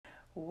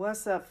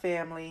What's up,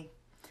 family?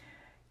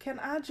 Can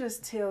I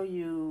just tell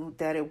you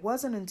that it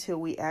wasn't until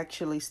we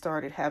actually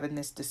started having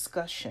this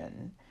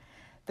discussion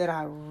that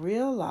I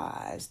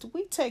realized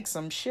we take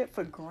some shit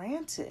for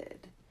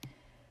granted.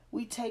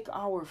 We take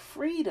our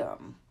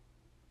freedom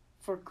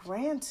for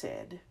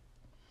granted.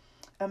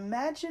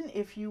 Imagine,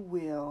 if you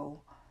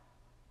will,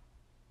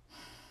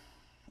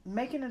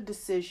 making a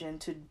decision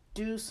to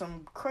do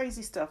some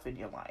crazy stuff in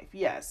your life.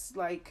 Yes,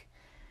 like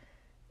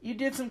you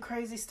did some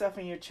crazy stuff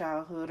in your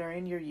childhood or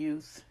in your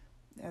youth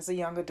as a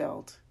young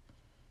adult.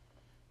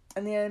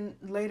 And then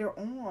later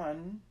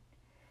on,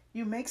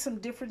 you make some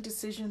different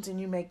decisions and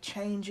you make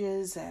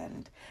changes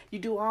and you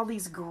do all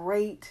these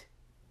great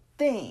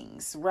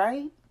things,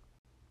 right?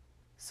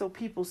 So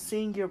people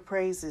sing your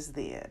praises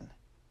then.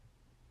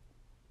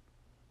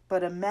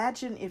 But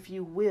imagine, if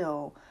you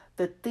will,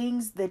 the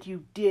things that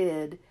you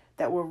did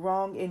that were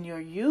wrong in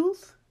your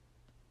youth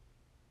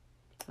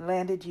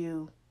landed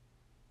you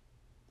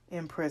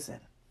in prison.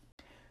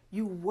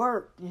 You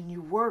worked and you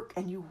worked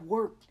and you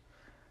worked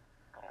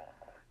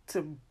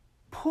to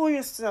pull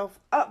yourself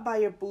up by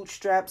your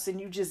bootstraps, and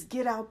you just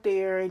get out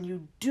there and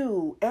you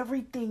do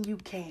everything you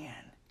can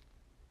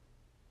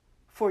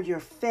for your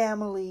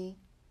family,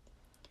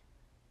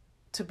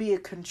 to be a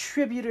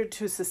contributor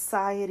to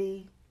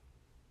society.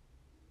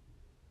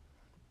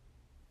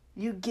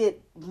 You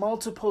get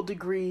multiple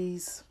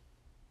degrees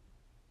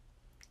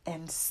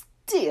and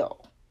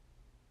still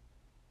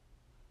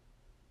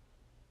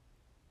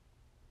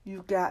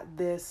you got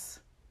this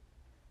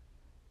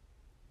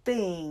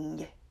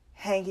thing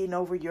hanging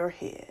over your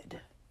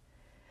head.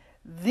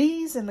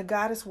 These in the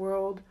goddess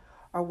world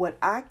are what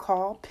I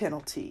call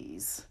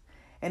penalties.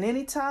 And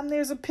anytime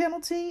there's a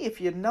penalty, if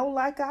you know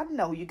like I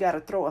know, you got to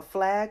throw a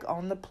flag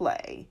on the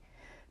play.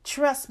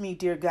 Trust me,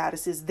 dear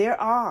goddesses, there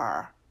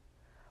are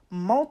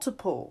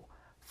multiple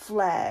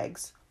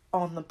flags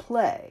on the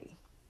play.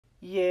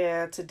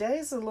 Yeah,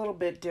 today's a little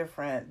bit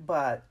different,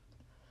 but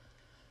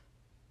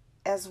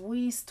as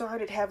we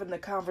started having the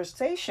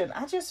conversation,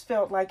 I just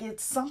felt like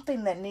it's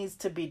something that needs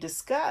to be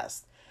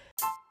discussed.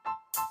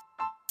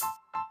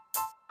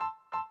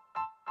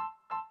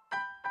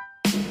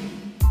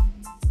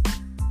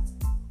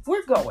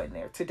 We're going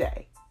there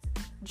today.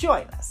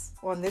 Join us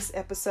on this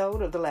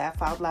episode of the Laugh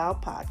Out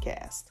Loud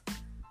podcast.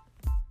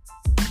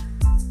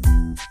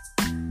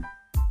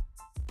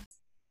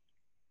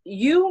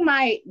 You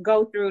might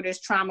go through this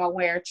trauma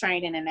aware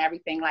training and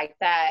everything like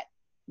that,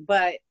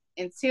 but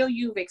until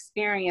you've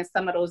experienced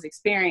some of those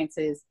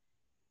experiences,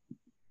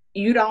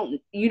 you don't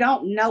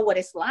know what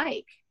it's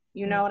like.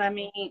 You know what I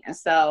mean? And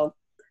so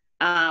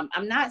I'm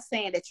not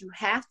saying that you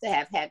have to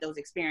have had those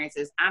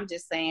experiences. I'm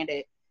just saying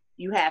that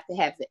you have to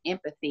have the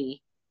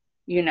empathy,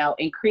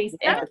 increased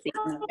empathy.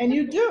 And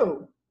you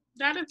do.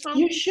 That is so.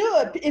 You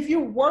should. If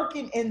you're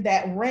working in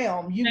that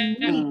realm, you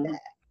need that.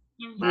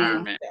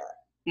 Environment.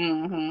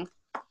 Mm-hmm.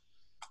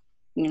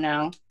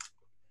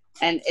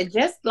 And it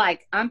just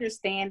like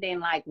understanding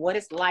like what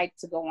it's like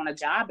to go on a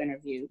job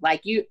interview. Like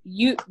you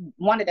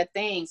one of the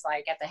things,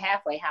 like at the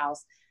halfway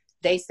house,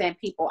 they send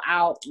people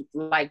out,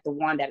 like the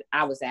one that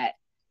I was at.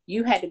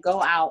 You had to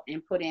go out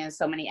and put in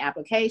so many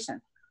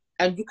applications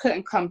and you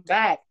couldn't come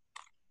back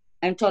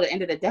until the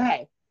end of the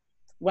day.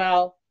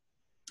 Well,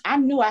 I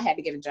knew I had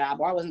to get a job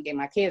or I wasn't getting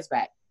my kids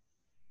back.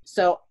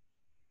 So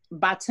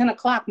by 10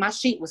 o'clock, my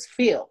sheet was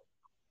filled.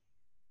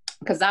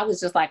 Because I was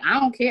just like, I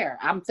don't care.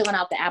 I'm filling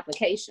out the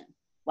application.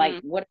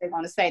 Like, what are they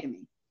going to say to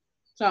me?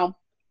 So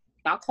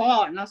I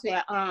called and I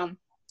said, it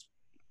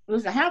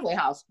was a halfway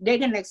house. They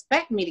didn't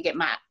expect me to get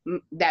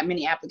that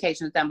many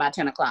applications done by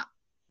 10 o'clock.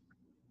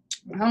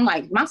 And I'm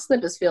like, my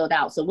slip is filled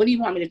out. So what do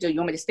you want me to do? You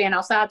want me to stand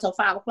outside till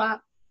 5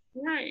 o'clock?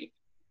 Right.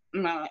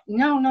 Like,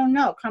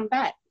 no, come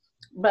back.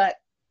 But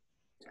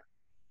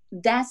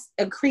that's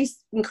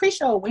increase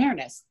your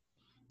awareness.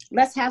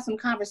 Let's have some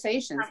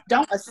conversations.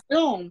 Don't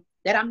assume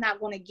that I'm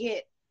not going to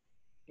get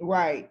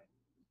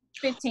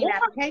 15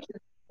 applications.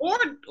 Or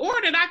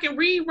that I can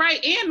read,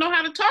 write, and know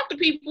how to talk to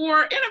people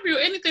or interview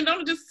anything.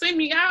 Don't just send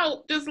me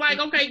out. Just like,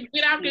 okay,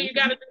 get out there. You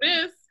got to do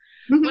this.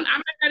 Mm-hmm. When I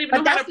might not even but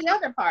know that's how to. The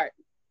other part.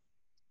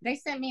 They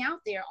sent me out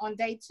there on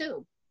day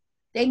 2.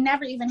 They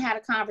never even had a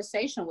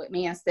conversation with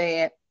me and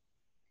said,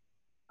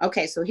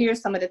 okay, so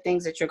here's some of the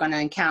things that you're going to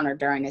encounter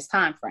during this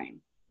time frame.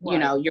 Right. You're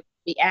going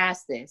to be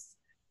asked this.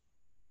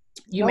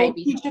 You may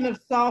be teaching of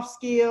soft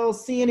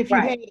skills, seeing if you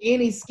have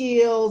any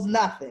skills,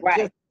 nothing. Right.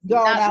 Just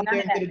going out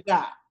there and get a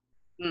job.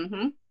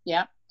 Mm-hmm.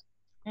 Yep.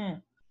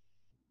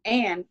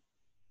 And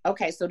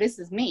okay, so this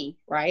is me,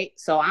 right?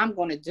 So I'm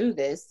going to do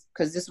this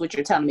because this is what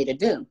you're telling me to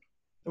do.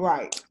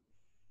 Right.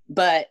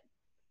 But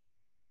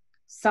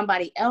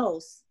somebody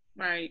else,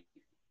 right,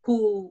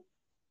 who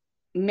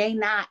may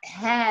not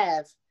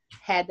have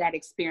had that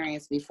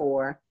experience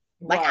before,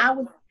 like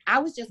I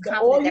was just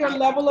confident. Or your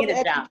level of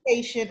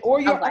education or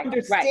your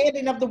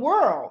understanding of the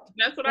world.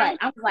 That's what I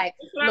was like,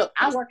 look,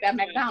 I worked at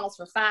McDonald's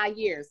for 5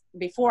 years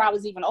before I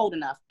was even old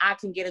enough. I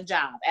can get a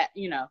job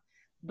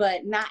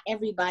but not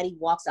everybody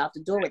walks out the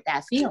door with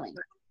that feeling.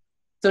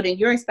 So then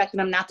you're expecting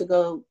them not to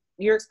go,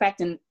 you're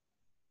expecting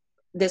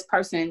this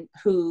person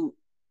who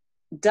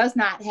does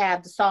not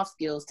have the soft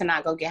skills to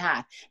not go get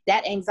high.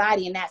 That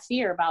anxiety and that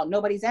fear about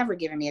nobody's ever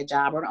given me a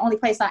job, or the only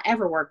place I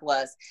ever worked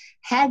was.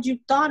 Had you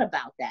thought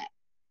about that?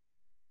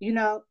 You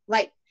know,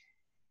 like,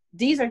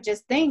 these are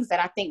just things that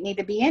I think need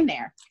to be in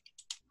there.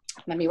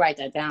 Let me write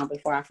that down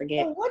before I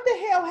forget. Well, what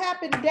the hell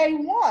happened day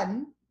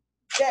one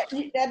that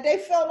they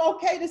felt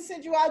okay to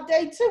send you out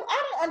day two?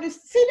 I don't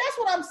understand. See, that's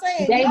what I'm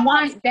saying.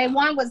 Day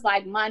one was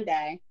like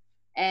Monday.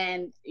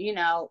 And, you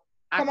know,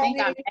 I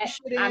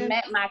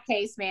met my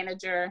case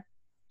manager.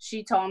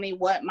 She told me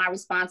what my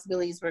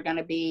responsibilities were going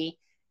to be.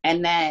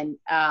 And then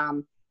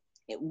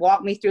it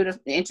walked me through,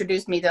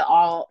 introduced me to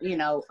all, you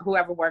know,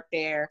 whoever worked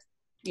there,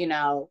 you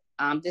know.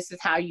 This is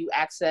how you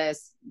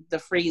access the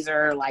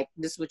freezer. Like,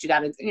 this is what you got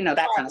to, you know,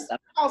 that kind of stuff.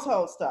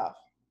 Household stuff.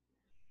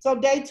 So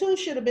day two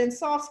should have been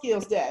soft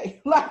skills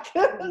day. Like,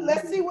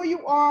 let's see where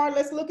you are.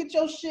 Let's look at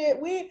your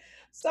shit.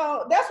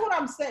 So that's what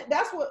I'm saying.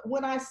 That's what,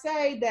 when I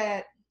say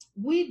that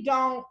we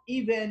don't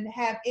even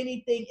have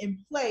anything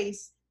in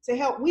place to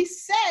help. We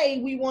say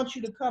we want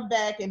you to come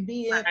back and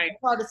be a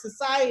part of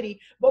society,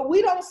 but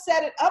we don't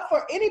set it up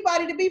for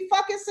anybody to be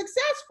fucking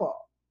successful.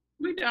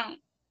 We don't.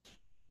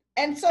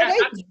 And so they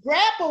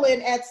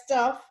grappling at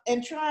stuff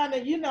and trying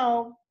to, you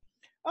know,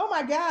 oh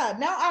my God.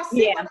 Now I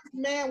see what this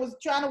man was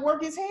trying to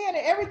work his hand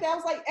and everything. I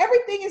was like,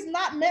 everything is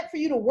not meant for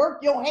you to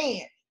work your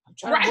hand. I'm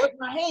trying to work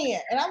my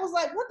hand. And I was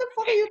like, what the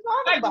fuck are you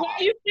talking about? Why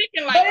are you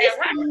thinking like but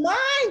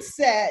that? It's the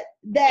mindset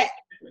that,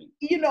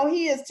 you know,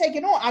 he is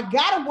taking on. I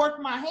got to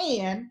work my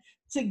hand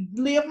to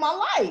live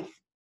my life.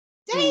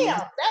 Damn,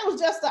 that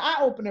was just the eye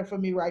opener for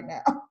me right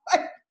now.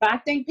 But I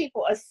think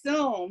people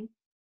assume,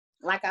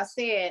 like I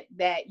said,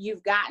 that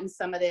you've gotten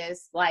some of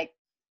this, like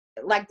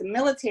the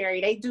military,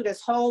 they do this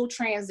whole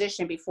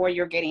transition before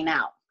you're getting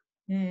out.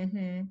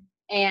 Mm-hmm.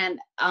 And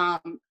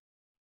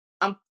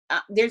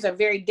there's a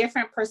very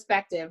different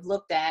perspective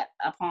looked at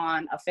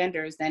upon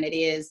offenders than it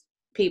is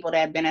people that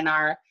have been in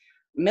our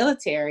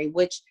military,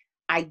 which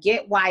I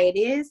get why it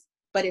is,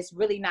 but it's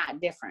really not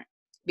different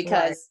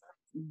because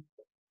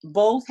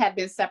both have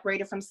been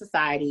separated from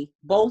society.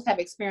 Both have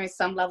experienced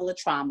some level of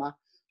trauma.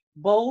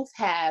 Both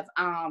have,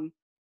 and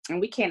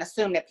we can't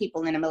assume that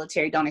people in the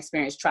military don't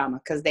experience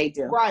trauma, because they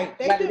do. Right.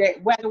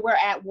 Whether we're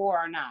at war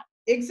or not.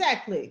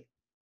 Exactly.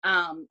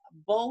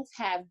 Both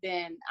have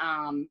been,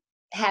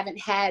 haven't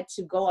had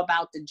to go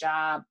about the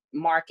job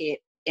market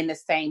in the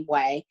same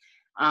way,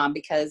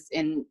 because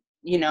in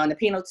the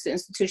penal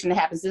institution it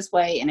happens this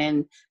way, and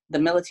in the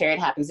military it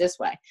happens this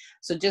way.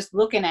 So just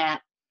looking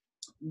at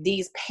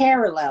these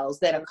parallels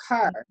that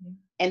occur,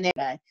 and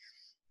then,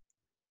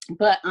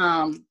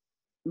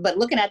 but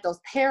looking at those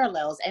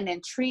parallels and then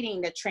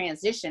treating the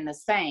transition the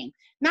same,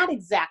 not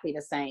exactly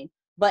the same,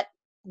 but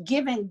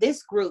giving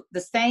this group the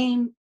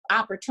same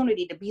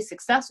opportunity to be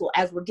successful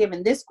as we're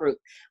giving this group.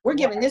 We're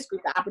giving this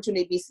group the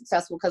opportunity to be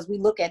successful because we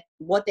look at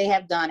what they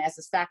have done as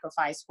a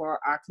sacrifice for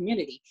our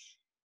community.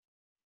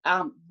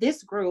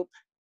 This group,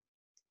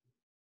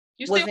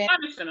 you still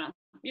punishing them.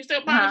 You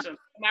still punish them,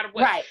 no matter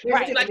what. Right.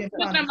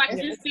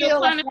 It's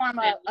still a form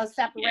of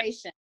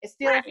separation. It's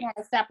still a form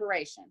of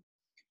separation.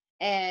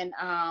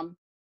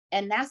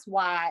 And that's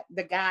why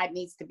the guide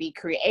needs to be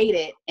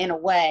created in a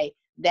way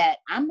that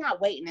I'm not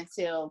waiting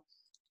until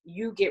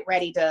you get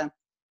ready to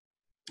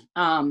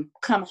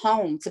come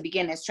home to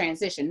begin this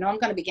transition. No, I'm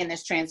going to begin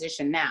this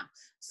transition now.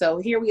 So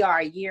here we are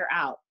a year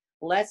out.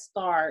 Let's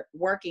start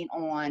working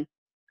on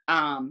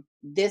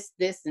this,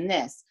 and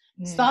this.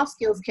 Soft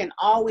skills can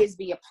always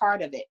be a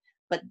part of it.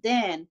 But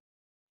then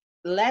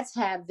let's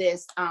have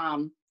this,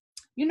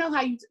 you know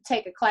how you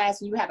take a class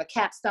and you have a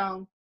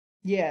capstone?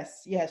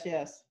 Yes.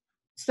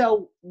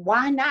 So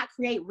why not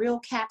create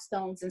real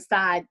capstones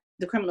inside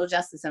the criminal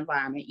justice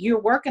environment? You're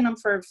working them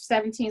for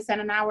 17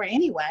 cents an hour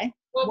anyway.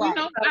 Well, we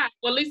know why.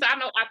 Well, Lisa,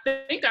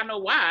 I think I know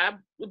why,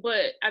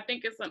 but I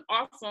think it's an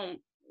awesome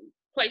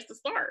place to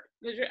start,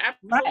 because you're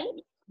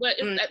absolutely, but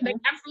they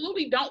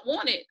absolutely don't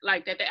want it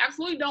like that. They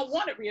absolutely don't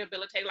want it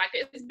rehabilitated like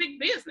that. It's big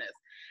business.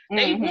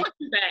 They want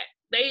you back.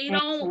 They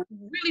don't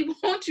really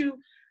want you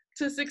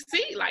to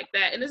succeed like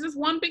that. And it's just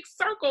one big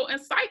circle and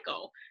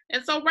cycle.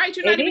 And so,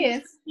 you're not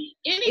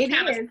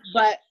even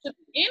but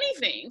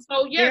anything.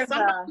 So somebody has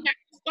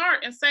to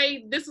start and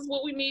say, this is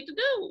what we need to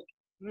do.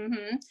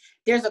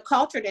 There's a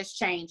culture that's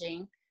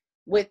changing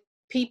with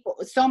people.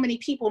 So many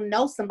people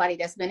know somebody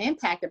that's been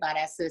impacted by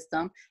that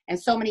system, and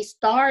so many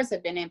stars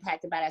have been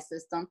impacted by that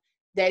system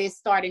that it's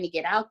starting to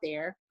get out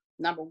there,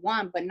 number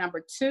one. But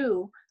number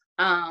two,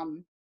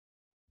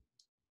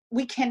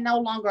 we can no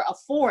longer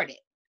afford it.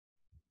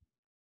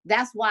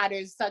 That's why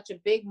there's such a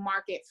big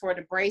market for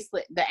the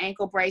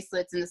ankle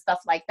bracelets and the stuff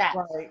like that.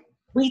 Right.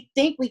 We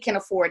think we can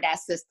afford that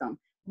system,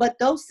 but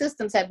those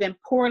systems have been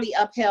poorly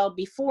upheld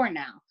before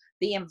now.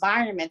 The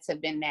environments have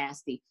been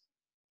nasty.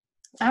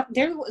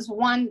 There was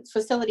one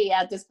facility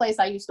at this place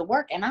I used to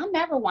work, and I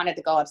never wanted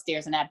to go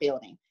upstairs in that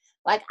building.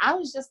 Like, I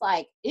was just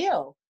like,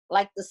 ew.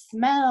 like the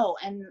smell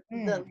and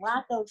the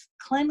lack of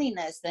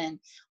cleanliness and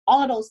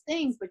all of those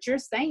things. But you're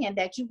saying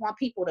that you want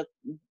people to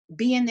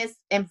be in this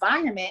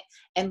environment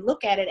and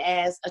look at it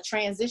as a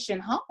transition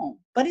home,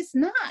 but it's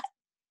not,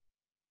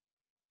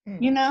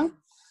 you know?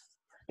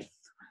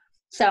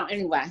 So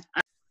anyway.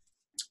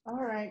 All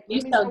right.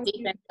 You so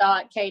deep in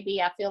thought,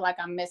 KB. I feel like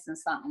I'm missing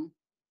something.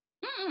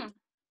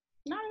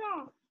 Not at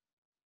all.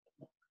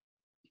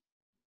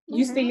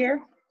 You see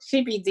her?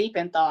 She be deep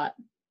in thought.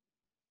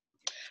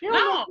 You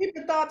don't look deep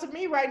in thought to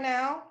me right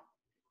now.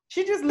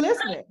 She just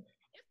listening.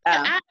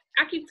 I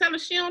keep telling her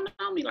she don't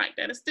know me like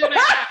that. It's still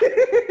that.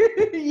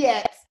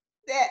 Yes.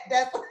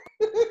 That's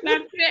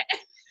it.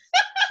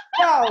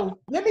 No,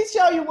 let me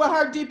show you what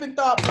her deep in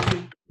thought would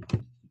be.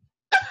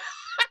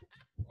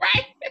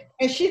 Right.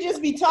 And she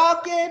just be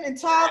talking and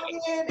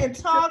talking and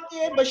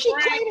talking, but she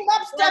cleaning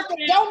up stuff that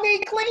don't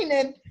need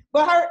cleaning.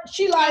 But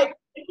she like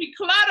she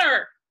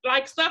clutter,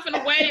 like stuff in the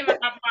way. Like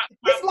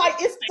it's like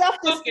it's stuff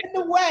that's in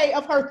the way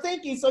of her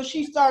thinking, so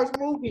she starts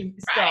moving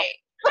stuff.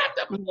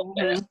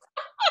 Right.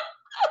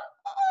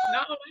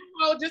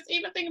 No, just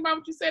even thinking about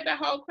what you said, that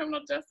whole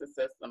criminal justice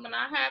system, and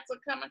I had to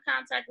come in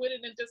contact with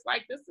it, and just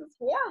like, this is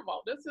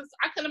horrible.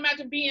 I couldn't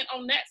imagine being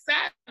on that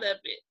side of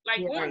it, like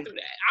going through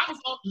that. I was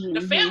on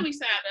the family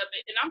side of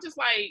it, and I'm just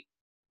like,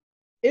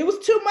 it was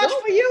too much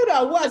for you,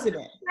 though, wasn't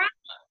it?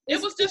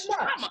 It was just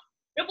trauma.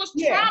 It was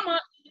trauma.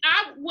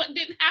 I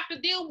didn't have to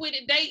deal with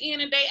it day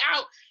in and day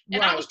out,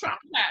 and I was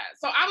traumatized.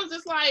 So I was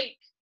just like,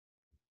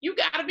 you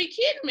got to be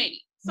kidding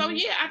me. So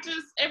yeah, I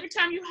just, every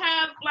time you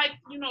have like,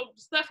 you know,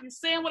 stuff you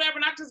saying, whatever,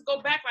 and I just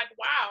go back like,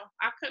 wow,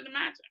 I couldn't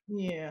imagine.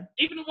 Yeah.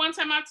 Even the one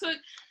time I took,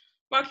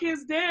 my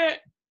kid's dad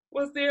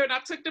was there, and I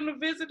took them to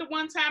visit the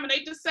one time, and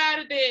they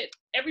decided that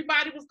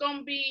everybody was going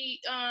to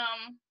be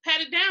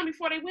patted down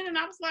before they went. And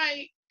I was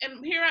like,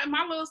 and here,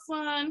 my little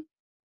son,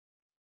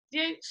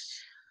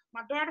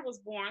 my daughter was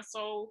born,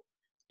 so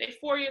they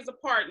 4 years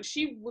apart, and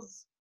she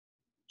was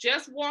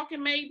just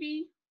walking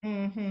maybe.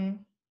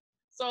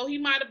 So he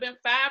might have been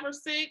 5 or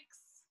 6.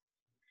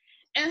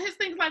 And his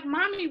thing's like,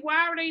 mommy,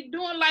 why are they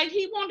doing, like,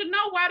 he wanted to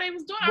know why they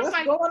was doing it. I was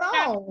like, going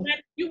on?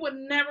 You would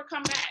never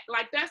come back.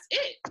 Like, that's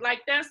it.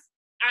 Like,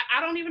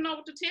 I don't even know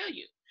what to tell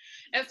you.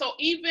 And so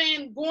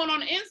even going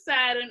on the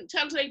inside and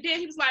telling them they did,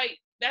 he was like,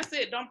 that's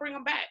it. Don't bring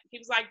them back. He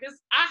was like,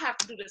 I have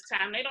to do this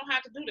time. They don't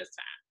have to do this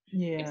time.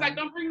 Yeah. He was like,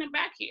 don't bring them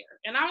back here.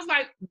 And I was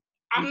like,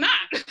 I'm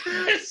not.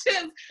 It's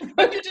just,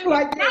 but you just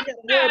like,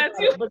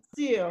 but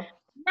still.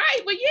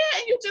 Right, but yeah,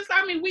 and you just,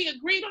 I mean, we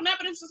agreed on that,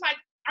 but it's just like,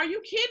 are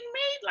you kidding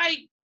me? Like,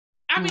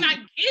 I mean, I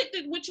get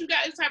that what you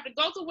guys have to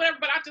go through, whatever,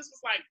 but I just was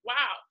like, wow.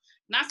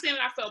 Not saying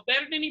that I felt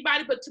better than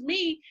anybody, but to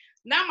me,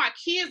 now my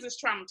kids is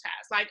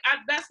traumatized. Like,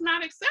 that's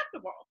not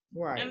acceptable.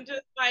 Right. And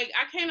just like,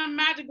 I can't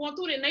imagine going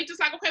through it. And they just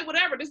like, okay,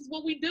 whatever, this is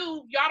what we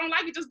do. Y'all don't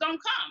like it, just don't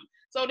come.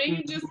 So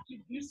then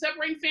you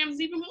separate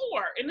families even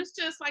more. And it's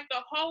just like the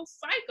whole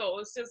cycle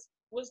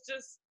was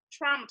just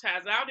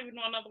traumatized. I don't even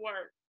know another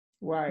word.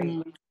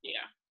 Right.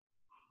 Yeah.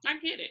 I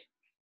get it.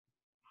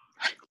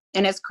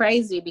 And it's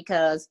crazy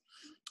because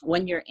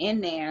when you're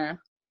in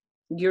there,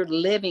 you're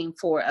living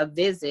for a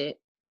visit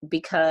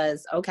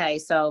because, okay,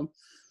 so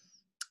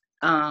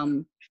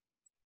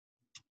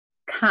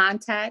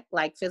contact,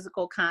 like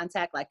physical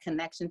contact, like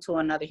connection to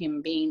another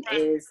human being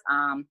is,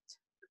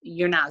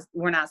 we're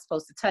not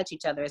supposed to touch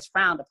each other. It's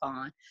frowned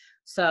upon.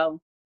 So,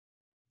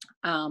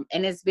 and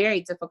it's very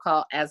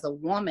difficult as a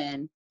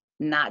woman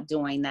not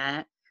doing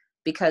that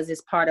because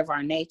it's part of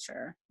our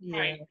nature.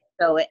 Right.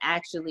 So it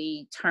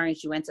actually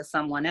turns you into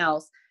someone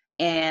else.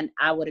 And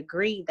I would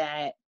agree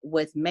that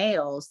with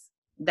males,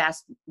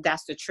 that's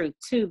the truth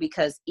too,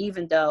 because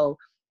even though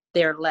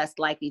they're less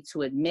likely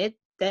to admit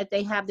that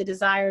they have the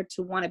desire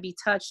to want to be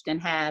touched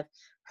and have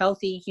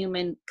healthy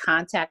human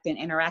contact and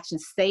interaction,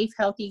 safe,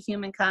 healthy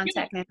human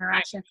contact and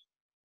interaction.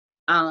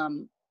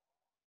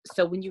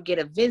 So when you get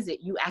a visit,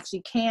 you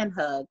actually can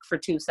hug for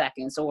 2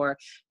 seconds, or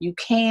you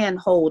can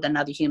hold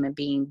another human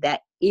being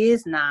that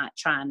is not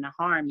trying to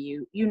harm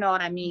you. You know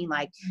what I mean?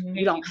 Like,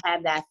 you don't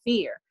have that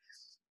fear.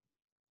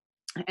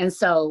 And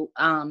so,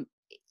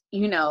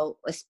 you know,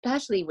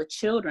 especially with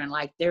children,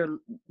 like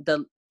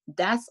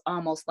that's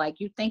almost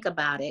like, you think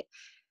about it,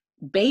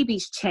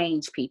 babies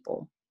change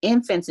people.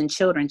 Infants and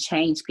children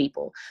change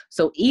people.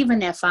 So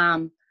even if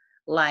I'm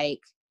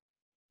like,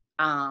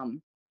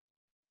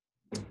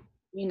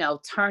 you know,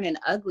 turning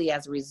ugly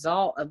as a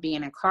result of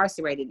being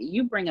incarcerated,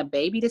 you bring a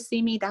baby to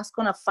see me, that's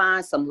going to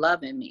find some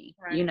love in me,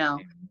 you know.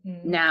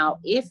 Now,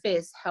 if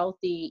it's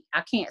healthy,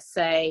 I can't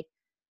say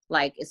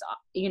like it's,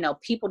 you know,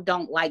 people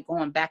don't like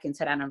going back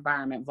into that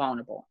environment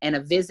vulnerable, and a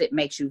visit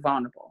makes you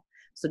vulnerable.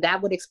 So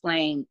that would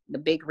explain the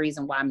big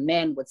reason why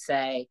men would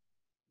say,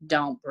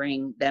 don't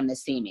bring them to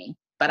see me.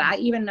 But I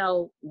even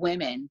know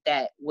women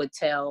that would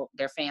tell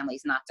their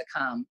families not to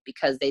come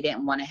because they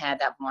didn't want to have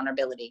that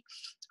vulnerability.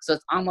 So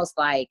it's almost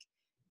like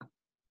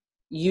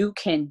you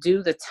can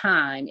do the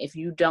time if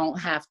you don't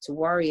have to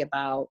worry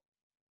about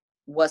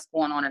what's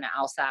going on in the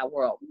outside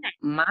world.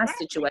 My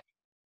situation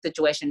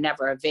situation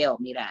never availed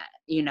me that,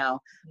 you know.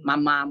 My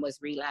mom was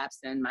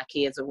relapsing, my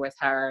kids were with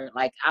her,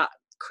 like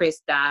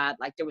Chris died,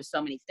 like there were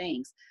so many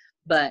things.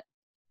 But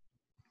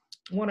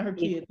one of her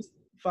kids'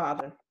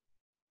 father.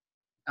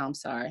 I'm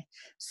sorry.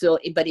 So,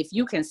 but if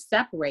you can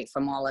separate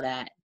from all of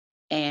that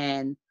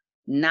and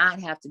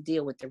not have to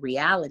deal with the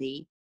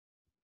reality,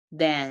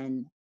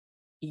 then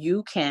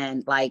you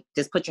can like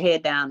just put your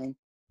head down and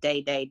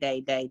day,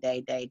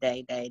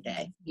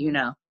 you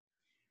know.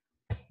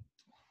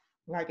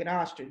 Like an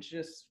ostrich,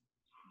 just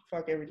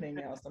fuck everything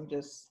else. I'm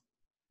just.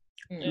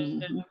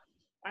 Mm-hmm.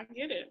 I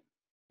get it.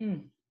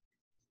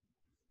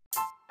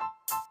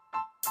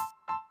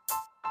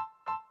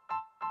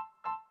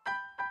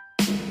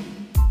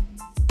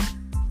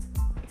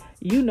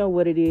 You know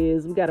what it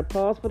is. We got to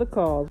pause for the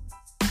calls.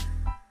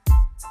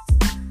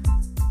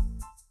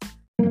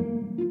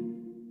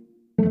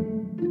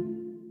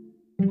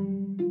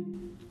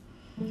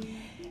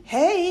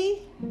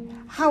 Hey,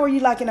 how are you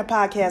liking the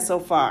podcast so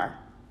far?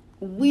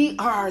 We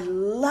are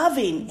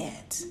loving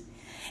it.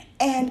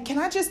 And can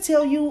I just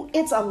tell you,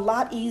 it's a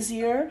lot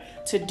easier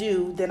to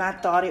do than I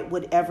thought it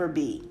would ever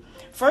be.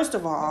 First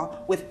of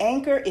all, with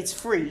Anchor, it's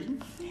free.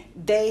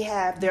 They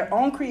have their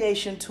own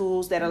creation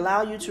tools that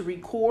allow you to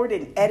record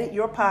and edit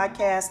your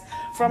podcast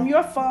from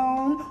your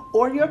phone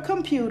or your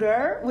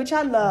computer, which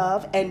I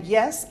love. And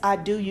yes, I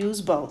do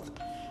use both.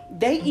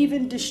 They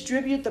even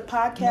distribute the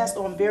podcast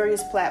on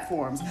various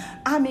platforms.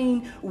 I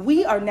mean,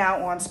 we are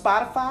now on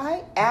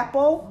Spotify,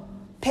 Apple,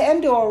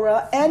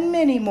 Pandora, and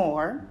many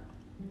more.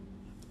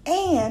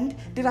 And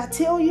did I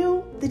tell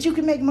you that you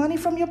can make money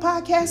from your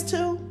podcast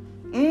too?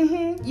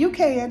 You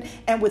can,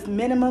 and with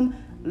minimum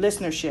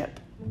listenership.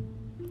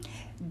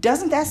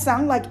 Doesn't that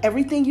sound like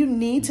everything you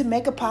need to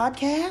make a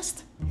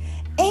podcast?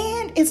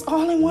 And it's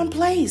all in one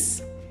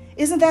place.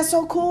 Isn't that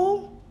so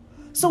cool?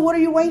 So what are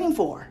you waiting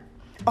for?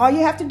 All you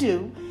have to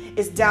do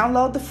is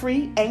download the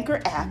free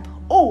Anchor app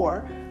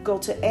or go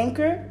to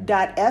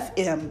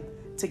anchor.fm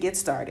to get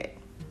started.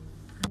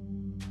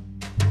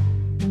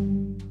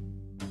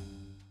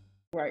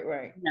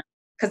 Right.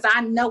 Because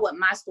I know what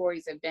my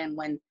stories have been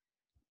when,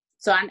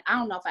 so I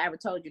don't know if I ever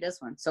told you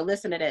this one. So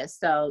listen to this.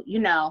 So, you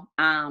know,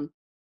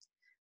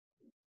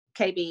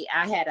 KB,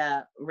 I had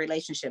a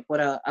relationship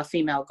with a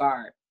female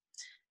guard.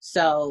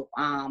 So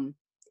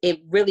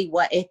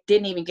it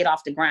didn't even get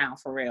off the ground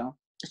for real.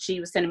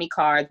 She was sending me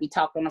cards. We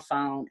talked on the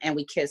phone and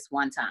we kissed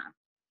one time.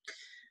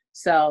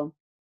 So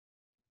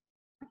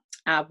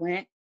I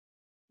went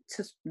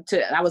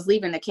I was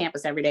leaving the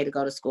campus every day to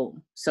go to school.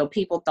 So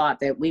people thought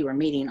that we were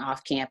meeting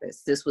off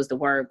campus. This was the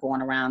word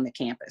going around the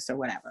campus or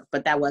whatever,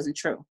 but that wasn't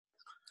true.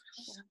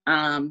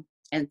 And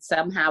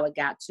somehow it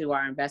got to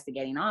our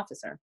investigating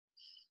officer.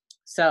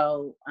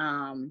 So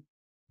now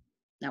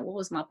what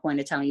was my point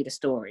of telling you the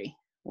story?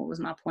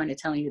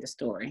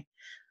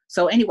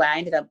 So anyway, I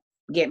ended up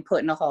getting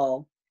put in a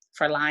hole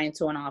for lying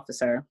to an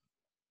officer,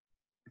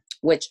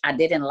 which I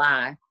didn't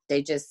lie.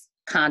 They just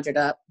conjured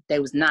up. They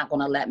was not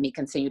going to let me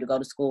continue to go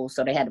to school.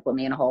 So they had to put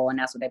me in a hole, and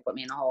that's what they put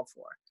me in a hole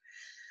for.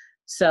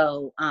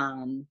 So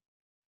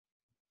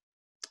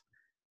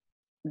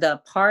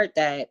the part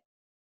that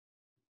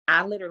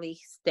I literally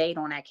stayed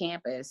on that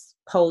campus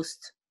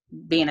post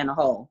being in a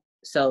hole.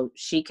 So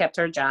she kept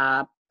her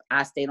job.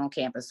 I stayed on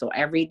campus. So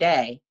every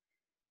day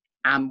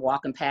I'm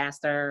walking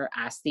past her.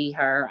 I see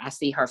her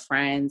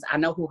friends. I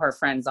know who her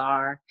friends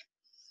are.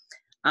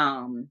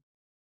 And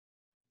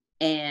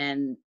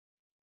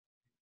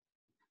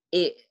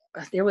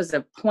there was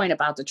a point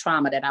about the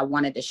trauma that I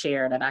wanted to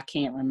share that I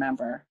can't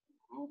remember.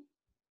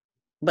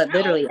 But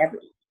literally,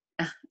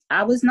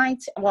 I was 19.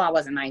 Well, I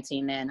wasn't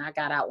 19 then. I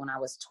got out when I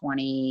was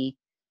 20.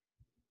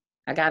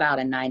 I got out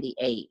in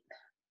 98.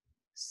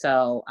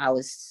 So I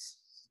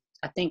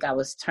think I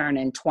was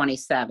turning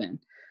 27.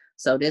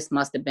 So this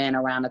must have been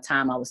around the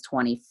time I was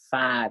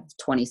 25,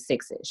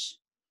 26-ish.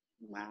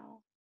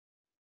 Wow.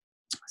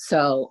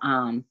 So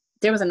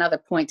there was another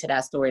point to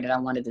that story that I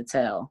wanted to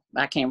tell.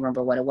 I can't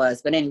remember what it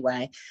was. But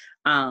anyway,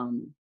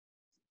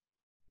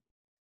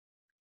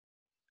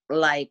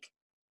 like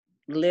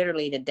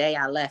literally the day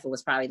I left, it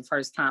was probably the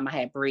first time I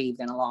had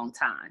breathed in a long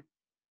time,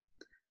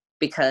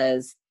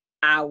 because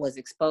I was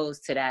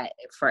exposed to that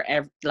for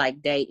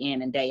like day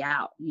in and day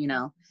out, you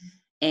know.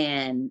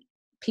 And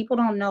people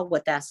don't know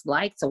what that's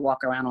like to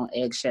walk around on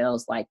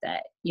eggshells like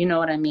that. You know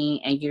what I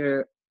mean? And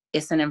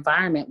it's an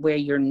environment where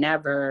you're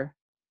never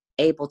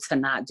able to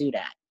not do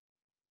that.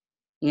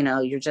 You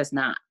know, you're just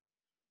not.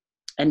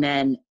 And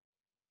then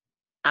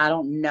I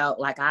don't know,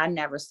 like I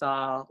never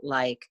saw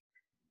like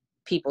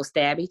people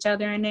stab each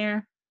other in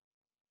there,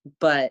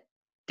 but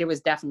there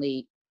was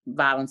definitely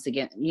violence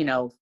against, you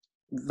know,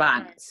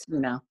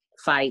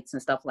 fights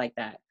and stuff like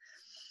that.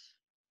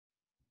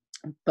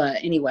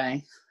 But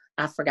anyway,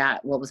 I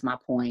forgot what was my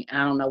point. I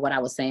don't know what I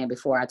was saying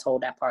before I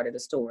told that part of the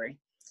story.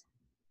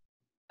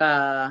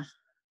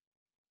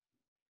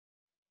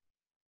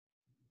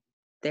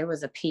 There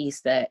was a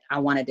piece that I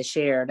wanted to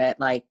share that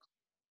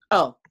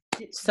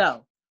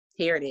so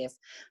here it is.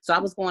 So I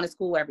was going to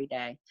school every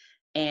day,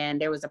 and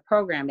there was a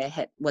program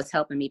that was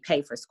helping me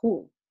pay for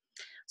school.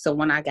 So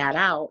when I got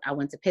out, I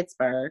went to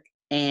Pittsburgh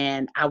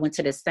and I went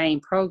to the same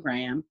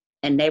program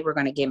and they were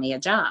going to give me a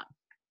job.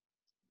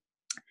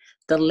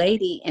 The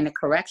lady in the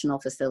correctional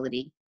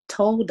facility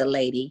told the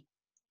lady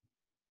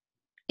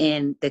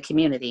in the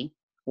community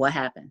what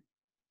happened.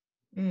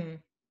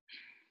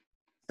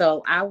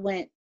 So I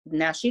went,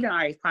 now she done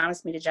already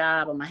promised me the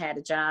job. I'm gonna have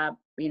the job,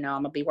 I'm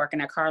gonna be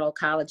working at Carlow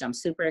College. I'm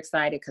super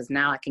excited because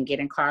now I can get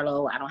in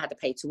Carlow. I don't have to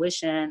pay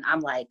tuition. I'm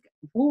like,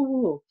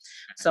 woo.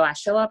 So I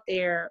show up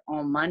there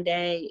on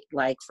Monday,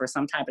 like for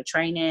some type of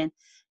training.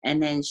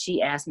 And then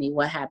she asked me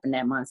what happened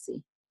at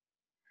Muncie.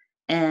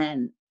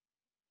 And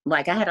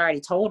like I had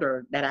already told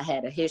her that I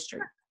had a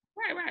history.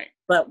 Right.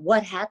 But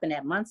what happened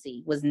at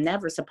Muncie was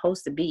never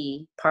supposed to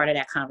be part of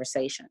that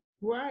conversation.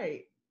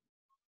 Right.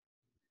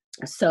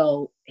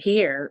 So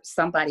here,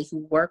 somebody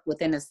who worked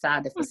within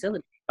inside the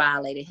facility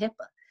violated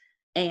HIPAA.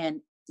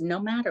 And no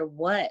matter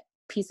what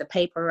piece of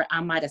paper I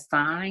might have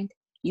signed,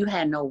 you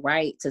had no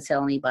right to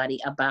tell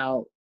anybody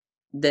about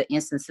the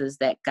instances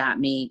that got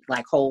me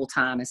like whole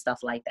time and stuff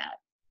like that.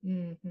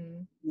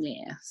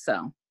 Yeah.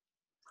 So,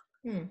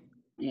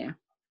 yeah.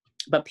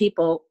 But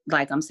people,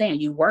 like I'm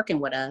saying, you working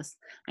with us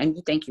and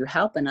you think you're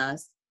helping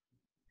us,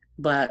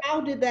 but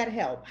how did that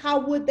help? How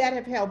would that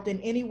have helped in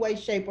any way,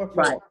 shape, or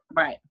form?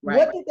 Right.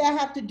 What did that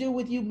have to do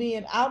with you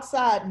being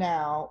outside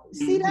now?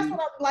 See, that's what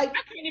I'm like.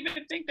 I can't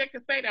even think they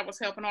could say that was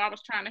helping or I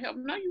was trying to help.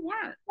 No, you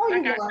weren't. No,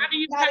 you like, weren't.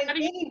 Not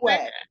in any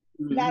way.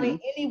 Not in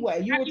any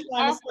way. You were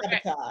trying to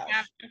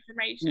sabotage.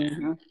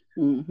 Information.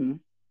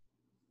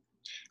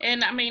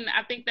 And I mean,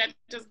 I think that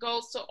just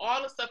goes to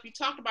all the stuff you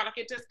talked about. Like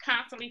it just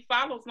constantly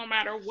follows no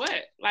matter what.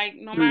 Like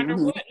no matter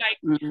what.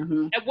 Like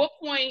at what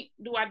point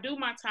do I do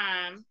my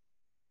time?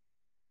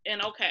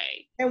 And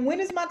okay. And when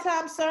is my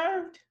time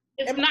served?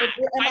 It's not.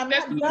 Am I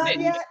not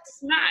done yet? It's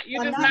not.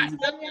 You're just not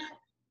done yet.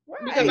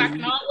 Right. Because I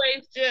can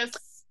always just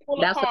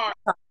pull That's apart.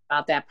 What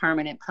about that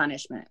permanent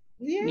punishment.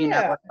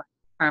 Yeah.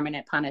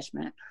 Permanent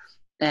punishment.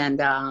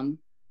 And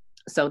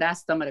so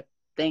that's some of the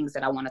things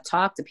that I want to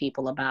talk to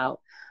people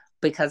about,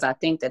 because I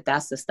think that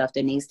that's the stuff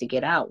that needs to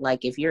get out.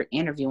 Like if you're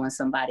interviewing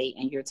somebody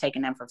and you're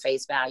taking them for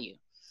face value,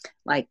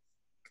 like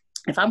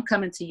if I'm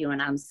coming to you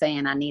and I'm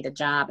saying I need a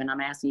job and I'm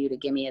asking you to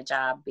give me a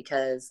job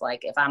because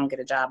like if I don't get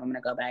a job, I'm going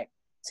to go back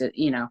to,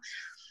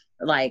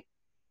 like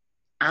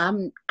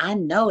I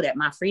know that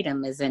my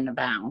freedom is in the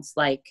bounds.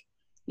 Like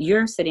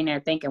you're sitting there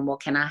thinking, well,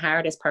 can I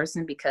hire this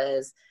person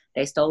because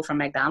they stole from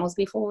McDonald's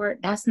before?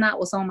 That's not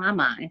what's on my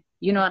mind.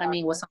 You know what I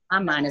mean? What's on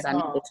my mind is I need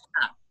a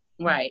job.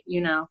 Right.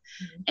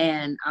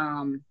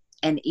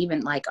 And even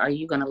like, are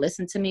you going to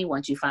listen to me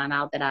once you find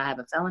out that I have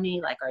a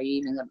felony? Like, are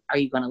you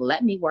going to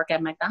let me work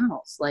at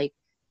McDonald's? Like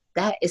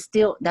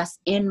that's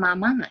in my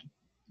mind.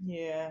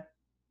 Yeah.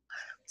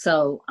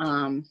 So,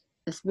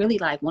 it's really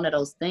like one of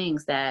those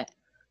things that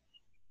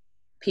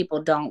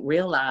people don't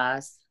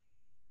realize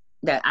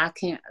that I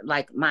can't,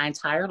 like my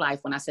entire life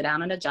when I sit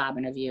down in a job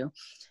interview,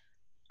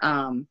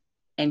 and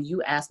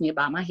you ask me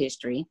about my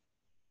history,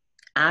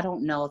 I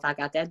don't know if I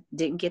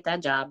didn't get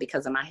that job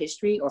because of my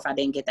history or if I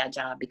didn't get that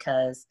job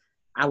because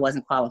I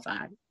wasn't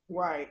qualified.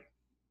 Right.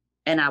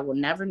 And I will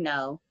never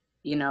know,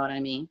 you know what I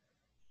mean?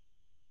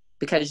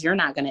 Because you're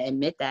not going to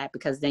admit that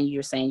because then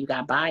you're saying you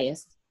got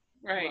bias.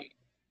 Right.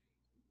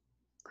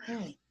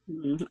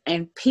 Mm-hmm.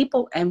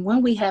 And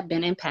when we have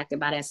been impacted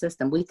by that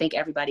system, we think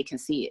everybody can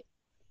see it.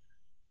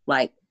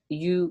 Like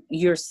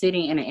you're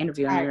sitting in an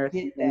interview and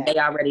they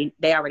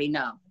already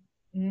know.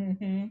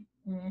 And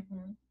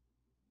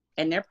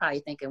they're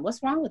probably thinking,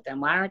 what's wrong with them?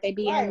 Why aren't they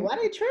being... Right, why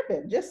are they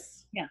tripping?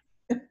 Just... Yeah.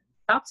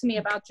 Talk to me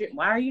about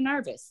why are you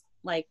nervous?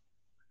 Like,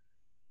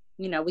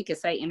 we could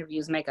say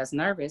interviews make us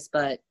nervous,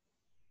 but...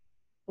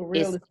 For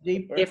real, it's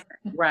deeper.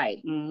 Different.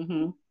 Right.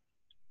 And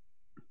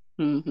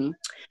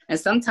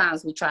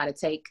sometimes we try to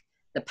take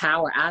the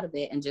power out of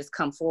it and just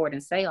come forward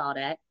and say all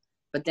that,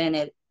 but then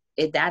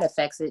that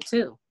affects it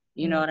too.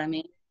 You know what I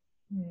mean?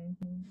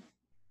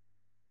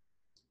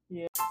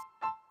 Yeah.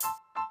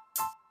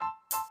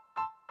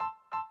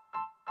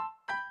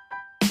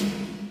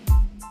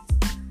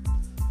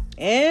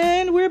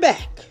 And we're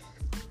back.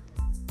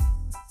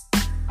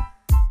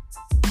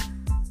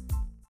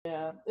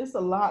 Yeah, it's a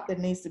lot that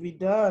needs to be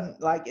done.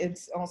 Like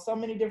it's on so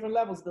many different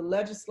levels. The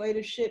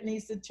legislative shit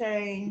needs to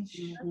change.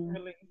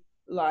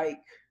 Like,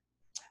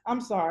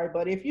 I'm sorry,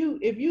 but if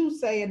you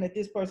saying that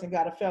this person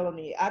got a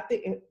felony, I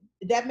think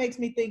that makes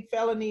me think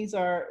felonies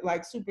are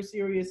like super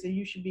serious and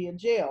you should be in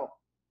jail.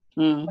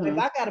 But if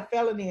I got a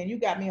felony and you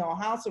got me on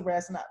house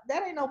arrest, and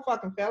that ain't no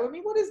fucking felony.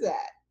 What is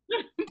that?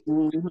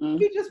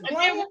 You just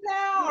playing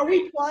now? Are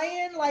we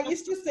playing? Like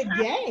it's just a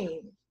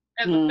game.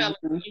 As a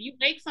felony, you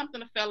make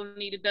something a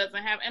felony that doesn't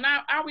have. And I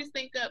always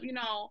think of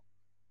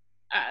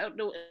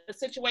the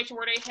situation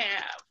where they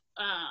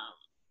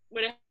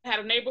had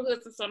a neighborhood,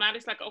 and so now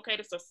it's like, okay,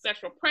 this is a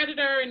sexual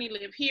predator, and he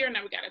live here.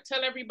 Now we got to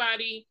tell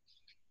everybody.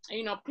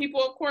 And,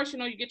 people, of course,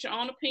 you get your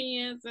own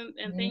opinions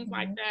and things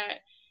like that.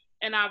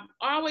 And I've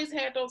always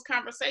had those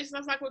conversations. I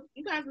was like, well,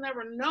 you guys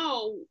never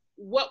know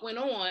what went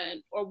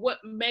on or what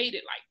made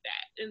it like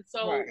that. And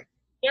so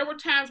there were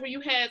times where you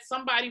had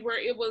somebody where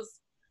it was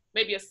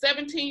maybe a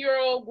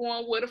 17-year-old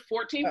going with a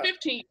 14,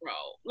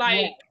 15-year-old.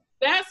 Like,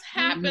 that's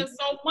happened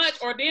so much.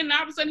 Or then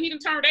all of a sudden he done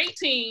turned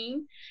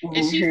 18 and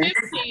she's 15,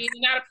 and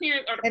now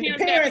the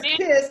parents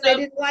pissed. They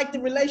didn't like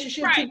the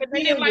relationship. Right, but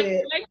he didn't like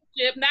the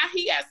relationship. Now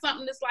he got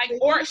something that's like,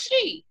 or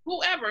she,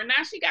 whoever.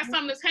 Now she got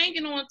something that's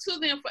hanging on to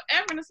them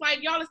forever. And it's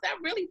like, y'all, is that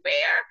really fair?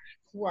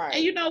 Right.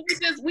 And you know,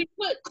 we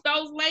put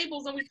those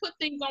labels and we put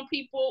things on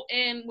people,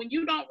 and when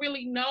you don't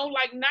really know,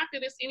 like, not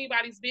that it's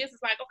anybody's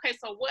business, like, okay,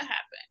 so what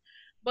happened?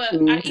 But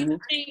I even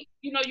think,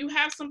 you know, you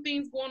have some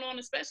things going on,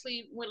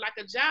 especially with like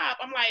a job.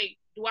 I'm like,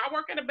 do I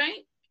work at a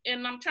bank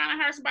and I'm trying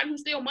to hire somebody who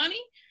steal money?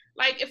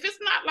 Like, if it's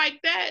not like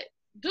that,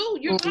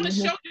 dude, you're going to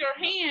show your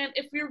hand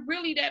if you're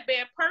really that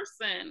bad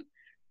person.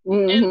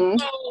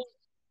 And so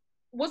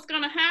what's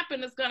going to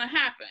happen is going to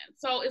happen.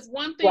 So it's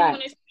one thing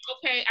when it's,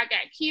 okay, I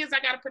got kids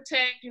I got to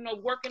protect, you know,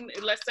 working,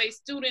 let's say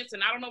students,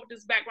 and I don't know what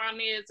this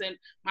background is, and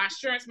my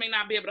insurance may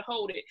not be able to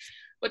hold it.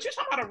 But you're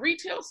talking about a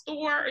retail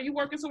store, or you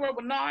working somewhere,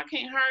 but no, I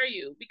can't hire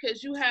you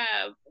because you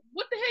have,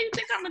 what the hell you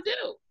think I'm going to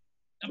do?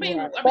 I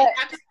mean,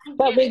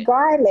 but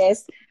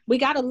regardless, we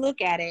got to look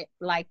at it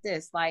like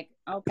this, like,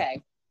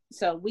 okay,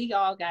 so we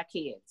all got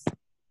kids.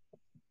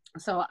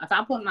 So if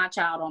I put my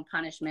child on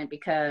punishment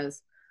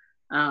because,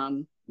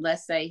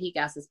 let's say he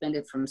got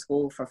suspended from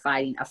school for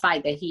fighting a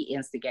fight that he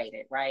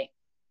instigated, right?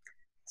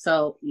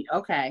 So,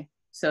 okay,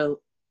 so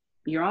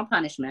you're on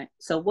punishment.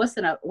 So what's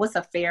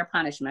a fair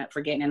punishment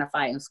for getting in a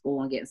fight in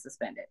school and getting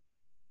suspended?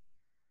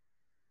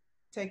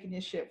 Taking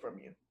your shit from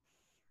you.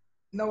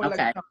 No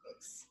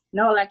electronics.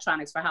 No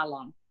electronics for how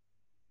long?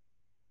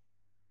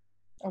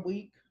 A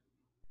week.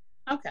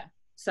 Okay,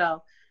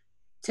 so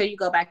till you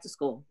go back to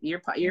school,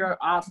 you're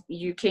off.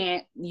 You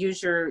can't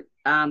use your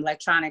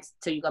electronics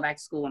till you go back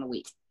to school in a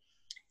week.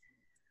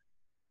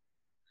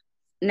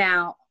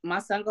 Now, my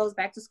son goes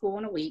back to school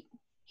in a week.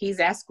 He's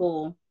at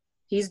school.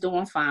 He's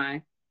doing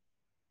fine.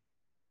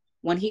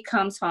 When he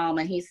comes home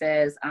and he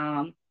says,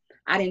 I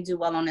didn't do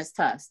well on this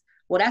test.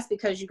 Well, that's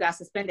because you got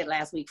suspended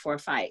last week for a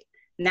fight.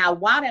 Now,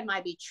 while that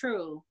might be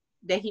true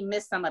that he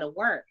missed some of the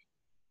work,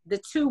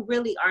 the two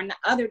really are not,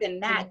 other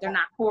than that, they're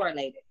not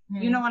correlated.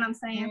 You know what I'm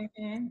saying?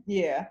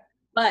 Yeah.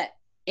 But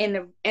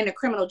in the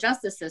criminal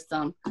justice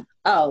system,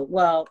 oh,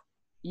 well,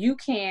 you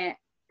can't,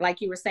 like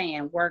you were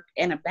saying, work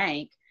in a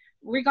bank.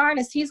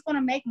 Regardless, he's going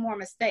to make more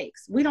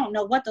mistakes. We don't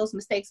know what those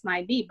mistakes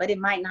might be, but it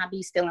might not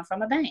be stealing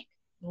from a bank.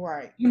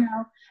 Right. You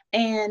know,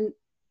 and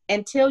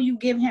until you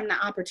give him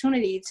the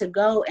opportunity to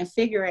go and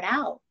figure it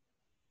out,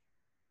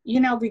 you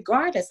know,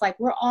 regardless, like,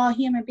 we're all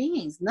human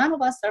beings. None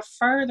of us are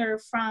further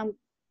from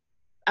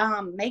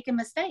making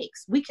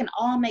mistakes. We can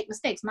all make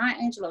mistakes. Maya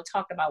Angelou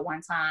talked about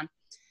one time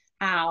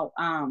how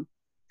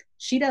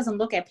she doesn't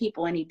look at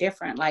people any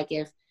different. Like,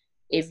 if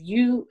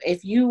you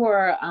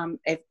were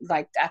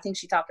like, I think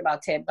she talked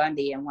about Ted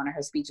Bundy in one of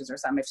her speeches or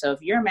something. So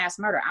if you're a mass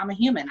murderer, I'm a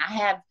human. I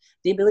have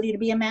the ability to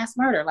be a mass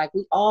murderer. Like,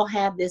 we all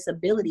have this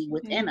ability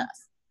within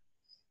us.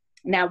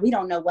 Now, we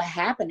don't know what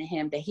happened to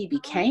him that he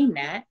became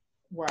that,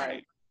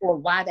 right, or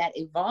why that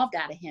evolved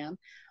out of him.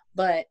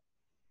 But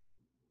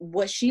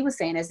what she was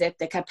saying is that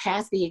the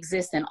capacity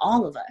exists in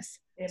all of us.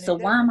 And so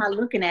why am I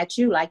looking at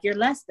you like you're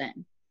less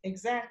than?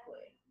 Exactly.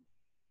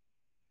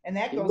 And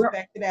that goes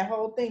back to that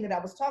whole thing that I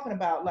was talking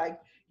about. Like,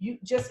 you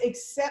just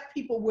accept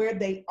people where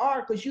they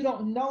are, because you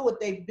don't know what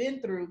they've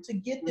been through to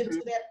get them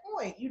to that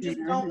point. You just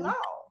don't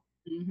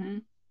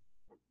know.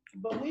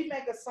 But we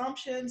make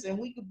assumptions, and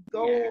we could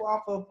go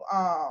off of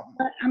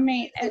but, I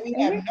mean, we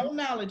have no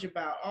knowledge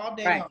about all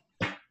day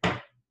long.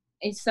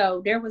 And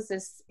so there was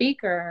this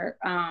speaker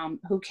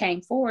who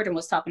came forward and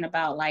was talking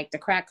about, like, the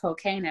crack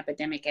cocaine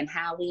epidemic and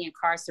how we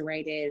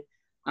incarcerated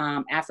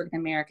African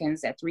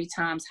Americans at 3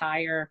 times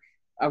higher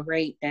a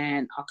rate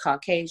than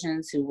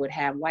Caucasians who would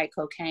have white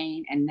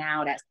cocaine. And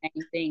now that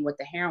same thing with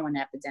the heroin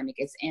epidemic,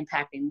 it's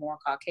impacting more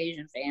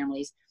Caucasian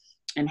families,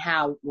 and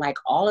how, like,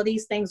 all of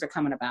these things are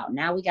coming about.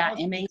 Now we got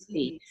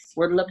MAC.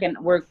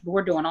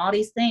 We're doing all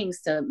these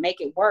things to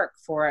make it work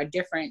for a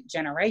different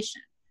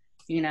generation,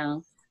 you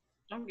know?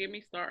 Don't get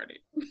me started.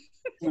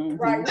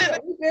 Right.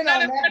 We've been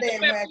on that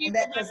bandwagon.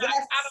 I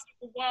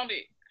don't want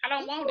it. I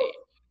don't want it.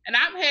 And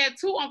I've had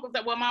 2 uncles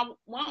that, well, my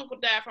one uncle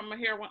died from a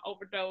heroin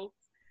overdose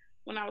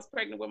when I was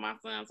pregnant with my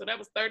son. So that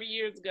was 30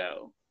 years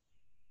ago.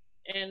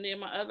 And then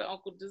my other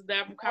uncle just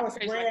died from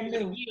complications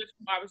years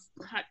I was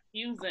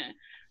using.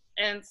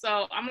 And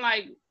so I'm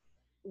like,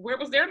 where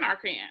was their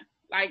Narcan?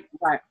 Like,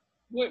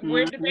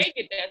 where did they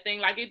get that thing?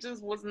 Like, it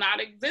just was not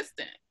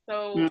existent.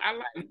 So I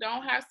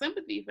don't have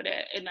sympathy for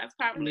that. And that's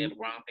probably the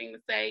wrong thing to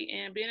say.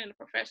 And being in the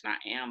profession I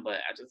am, but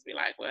I just be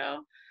like,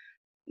 well,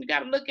 you got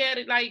to look at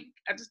it like,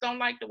 I just don't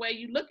like the way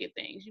you look at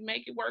things. You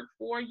make it work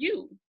for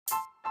you.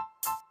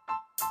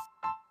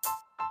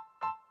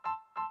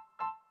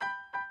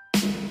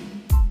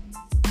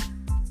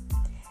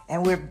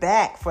 And we're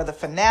back for the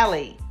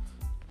finale.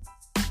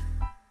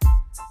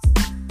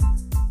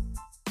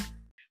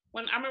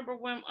 When I remember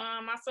when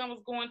my son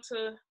was going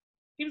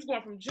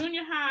from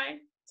junior high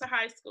to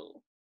high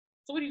school.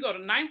 So when you go to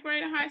 9th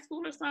grade in high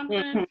school or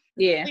something?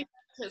 Yeah.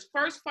 His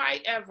first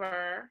fight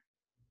ever.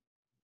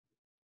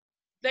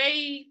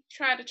 they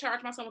tried to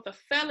charge my son with a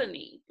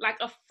felony, like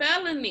a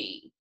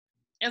felony.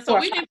 And so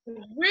we didn't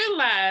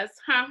realize,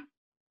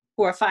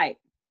 For a fight.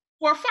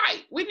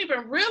 We didn't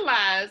even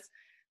realize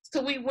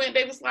till we went,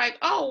 they was like,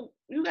 oh,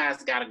 you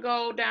guys got to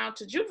go down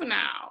to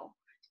juvenile.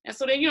 And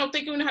so then,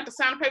 thinking we didn't have to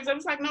sign the papers. I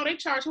was like, no, they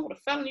charged him with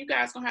a felony. You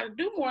guys going to have to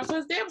do more. So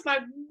his dad was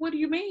like, what do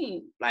you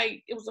mean?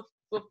 Like, it was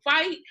a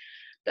fight.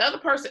 The other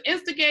person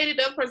instigated.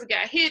 The other person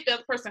got hit. The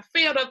other person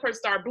failed. The other person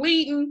started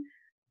bleeding.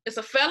 It's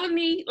a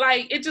felony.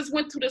 Like, it just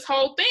went through this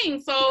whole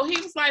thing. So he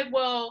was like,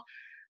 well,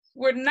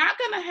 we're not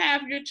going to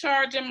have you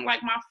charge him,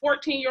 like, my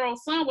 14-year-old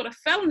son with a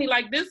felony.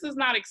 Like, this is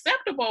not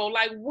acceptable.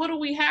 Like, what do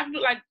we have to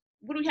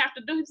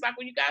do? He's like,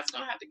 well, you guys are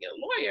going to have to get a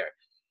lawyer.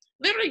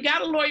 Literally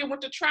got a lawyer,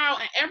 went to trial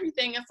and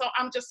everything. And so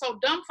I'm just so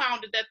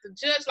dumbfounded that the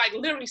judge, like,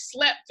 literally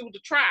slept through the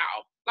trial.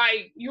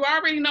 Like, you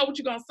already know what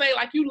you're going to say.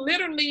 Like, you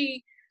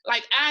literally,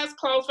 like, eyes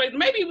closed, face.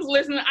 Maybe he was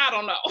listening. I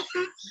don't know.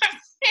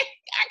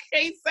 I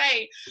can't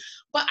say.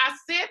 But I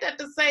said that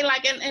to say,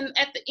 like, and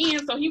at the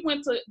end, so he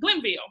went to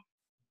Glenville.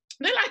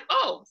 They're like,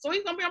 oh, so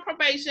he's going to be on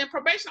probation.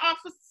 Probation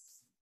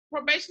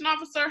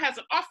officer has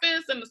an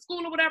office in the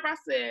school or whatever. I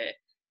said,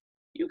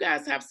 you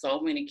guys have so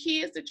many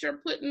kids that you're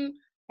putting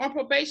on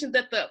probation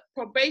that the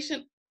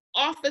probation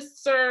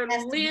officer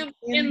lives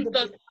in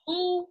the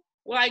school.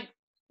 Like,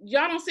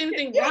 y'all don't see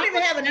anything you wrong. You don't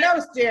even have a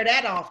nurse there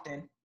that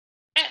often.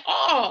 At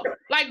all.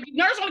 Like,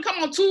 nurse only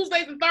come on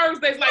Tuesdays and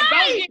Thursdays. Like,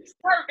 don't get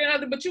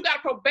hurt, but you got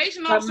a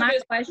probation officer. My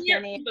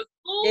question is,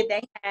 did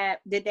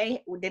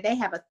they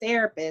have a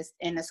therapist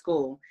in the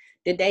school?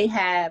 Did they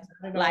have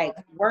like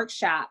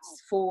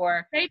workshops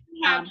for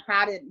how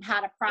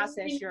to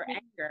process your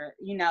anger?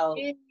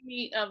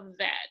 Any of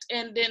that.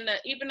 And then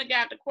even the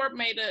guy at the court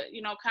made a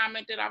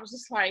comment that I was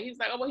just like, he was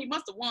like, oh well, he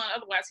must have won,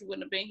 otherwise he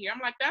wouldn't have been here.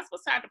 I'm like, that's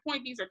beside the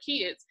point. These are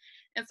kids,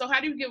 and so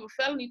how do you give a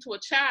felony to a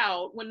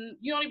child when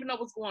you don't even know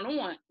what's going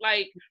on?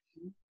 Like,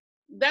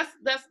 that's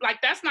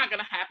not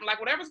gonna happen. Like,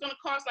 whatever's gonna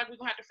cost, like, we're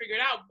gonna have to figure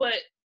it out. But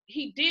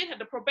he did have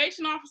the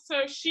probation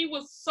officer. She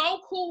was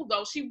so cool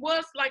though. She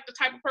was like the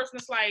type of person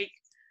that's like,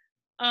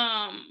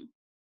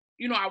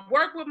 I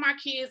work with my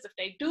kids. If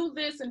they do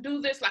this and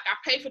do this, like,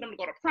 I pay for them to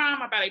go to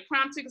prom. I buy a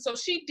prom ticket. So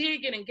she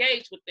did get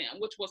engaged with them,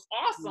 which was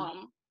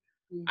awesome.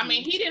 Mm-hmm. I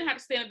mean, he didn't have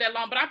to stand that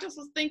long, but I just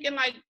was thinking,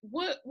 like,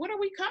 what are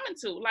we coming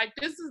to? Like,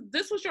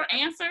 this was your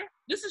answer?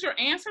 This is your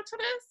answer to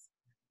this?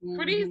 Mm-hmm.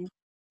 For these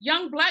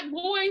young Black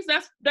boys?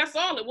 That's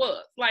all it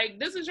was. Like,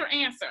 this is your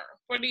answer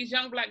for these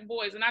young Black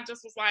boys. And I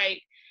just was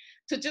like,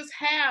 to just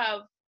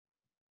have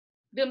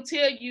them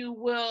tell you,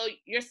 well,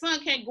 your son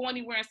can't go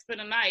anywhere and spend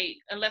a night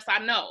unless I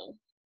know.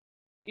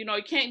 He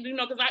can't,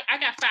 because I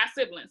got 5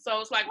 siblings.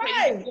 So it's like,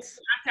 right.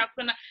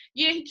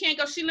 He can't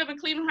go. She live in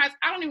Cleveland Heights.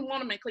 I don't even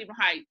want him in Cleveland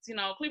Heights.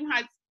 Cleveland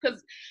Heights,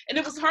 and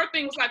it was her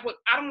thing was like, well,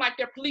 I don't like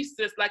their police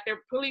system. Like, their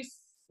police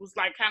was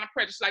like kind of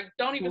prejudiced. Like,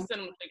 don't even send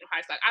them to Cleveland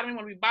Heights. Like, I don't even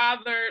want to be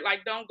bothered.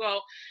 Like, don't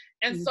go.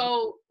 And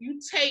so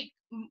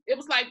it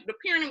was like the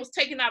parenting was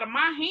taken out of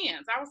my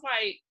hands. I was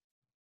like,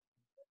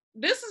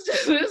 this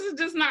is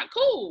just not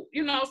cool,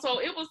 so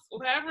it was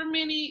however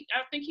many,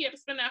 I think he had to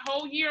spend that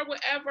whole year or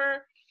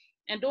whatever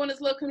and doing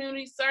his little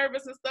community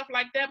service and stuff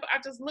like that. But I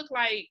just looked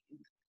like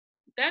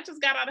that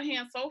just got out of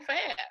hand so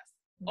fast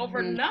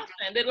over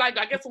nothing. That, like,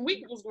 I guess when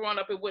we was growing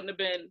up, it wouldn't have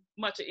been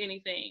much of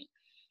anything.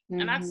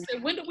 And I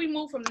said, when did we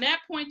move from that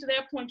point to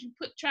that point?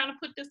 Trying to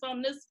put this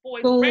on this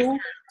boy's record.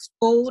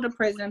 School to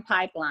prison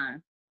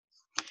pipeline.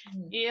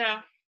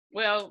 Yeah,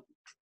 well,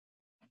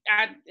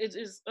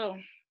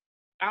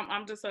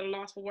 I'm just at a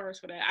loss for words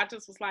for that. I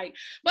just was like,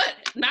 but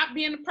not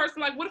being the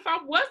person, like, what if I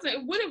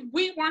wasn't? What if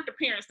we weren't the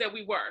parents that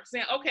we were?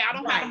 Saying, okay, I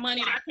don't have the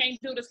money, I can't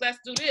do this, let's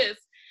do this.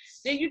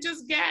 Then you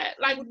just got,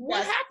 like,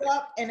 what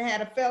happened? And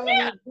had a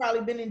felony,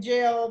 probably been in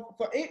jail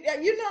for it.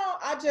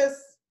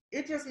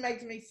 It just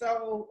makes me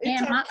so.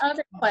 And my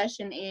other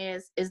question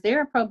is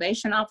there a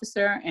probation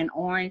officer in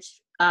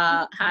Orange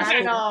High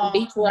School,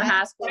 Beechwood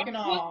High School?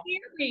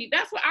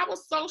 That's what I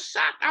was so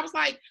shocked. I was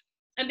like,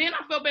 and then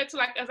I felt bad too,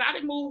 like, as I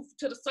didn't move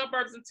to the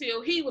suburbs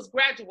until he was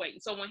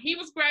graduating. So when he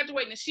was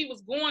graduating and she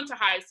was going to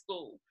high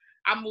school,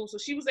 I moved. So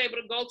she was able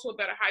to go to a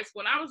better high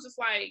school. And I was just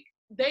like,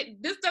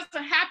 this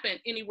doesn't happen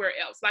anywhere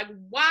else. Like,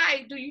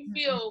 why do you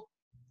feel,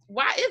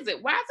 why is it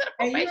a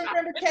probation? And you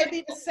remember,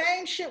 KB, the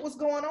same shit was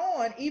going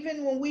on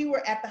even when we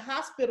were at the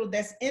hospital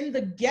that's in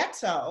the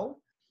ghetto.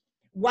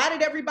 Why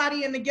did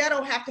everybody in the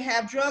ghetto have to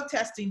have drug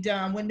testing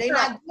done when they're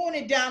not doing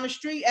it down the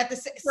street at the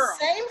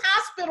same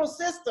hospital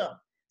system?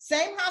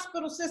 Same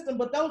hospital system,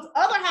 but those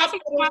other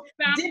hospitals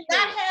did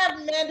not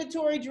have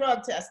mandatory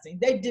drug testing.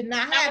 They did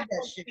not have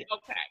that shit.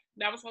 Okay,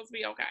 that was supposed to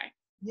be okay.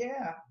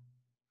 Yeah.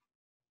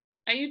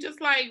 And you just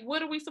like,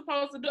 what are we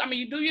supposed to do? I mean,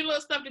 you do your little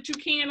stuff that you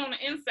can on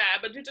the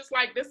inside, but you're just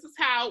like, this is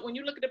how, when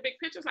you look at the big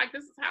pictures, like,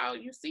 this is how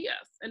you see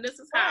us. And this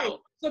is how.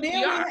 So then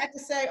we have to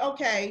say,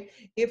 okay,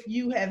 if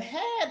you have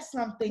had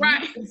something,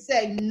 you can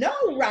say no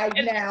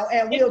now,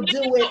 and we'll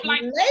do it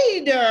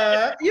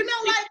later.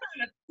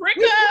 Like, trick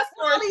us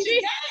or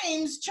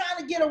games trying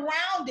to get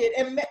around it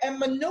and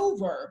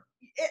maneuver.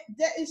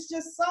 it's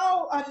just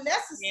so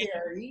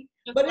unnecessary.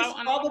 Yeah. But it's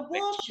all the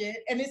bullshit,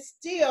 and it's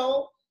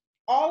still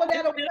all of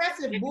that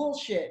oppressive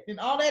bullshit and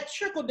all that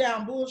trickle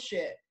down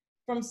bullshit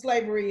from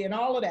slavery and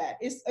all of that.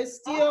 It's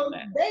still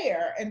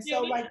there, and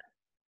so like,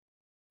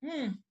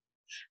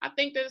 I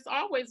think that it's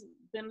always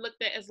been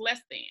looked at as less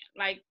than,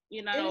 like,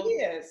 you know, it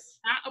is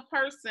not a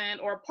person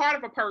or part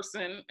of a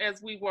person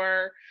as we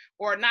were,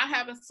 or not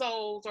having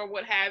souls or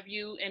what have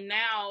you. And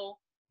now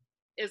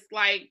it's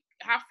like,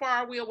 how far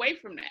are we away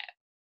from that?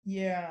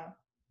 Yeah.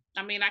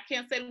 I mean, I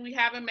can't say we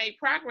haven't made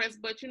progress,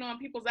 but you know, in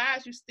people's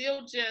eyes, it's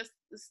still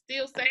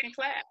second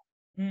class.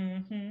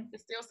 Mm-hmm.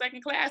 It's still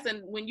second class.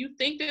 And when you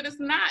think that it's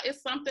not,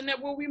 it's something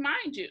that will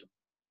remind you.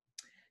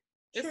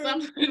 True. It's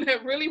something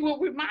that really will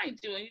remind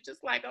you. And you're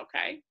just like,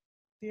 okay.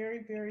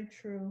 Very, very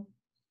true.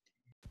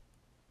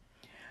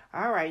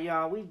 All right,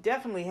 y'all. We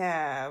definitely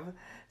have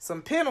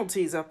some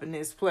penalties up in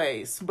this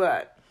place,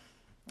 but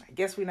I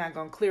guess we're not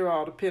going to clear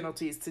all the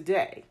penalties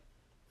today.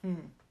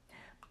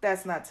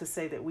 That's not to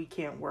say that we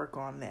can't work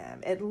on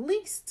them. At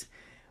least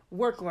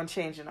work on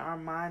changing our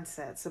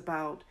mindsets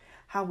about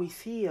how we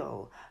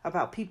feel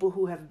about people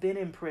who have been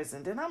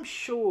imprisoned. And I'm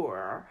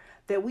sure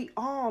that we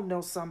all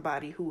know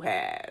somebody who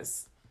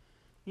has.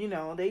 You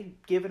know, they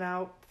giving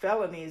out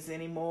felonies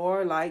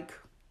anymore like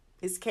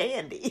it's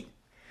candy.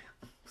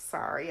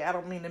 Sorry, I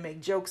don't mean to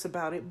make jokes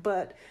about it,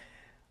 but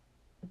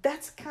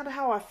that's kind of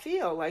how I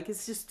feel. Like,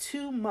 it's just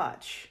too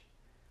much.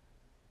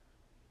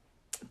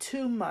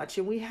 Too much.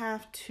 And we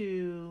have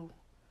to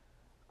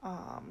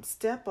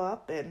step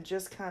up and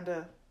just kind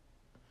of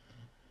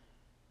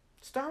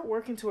start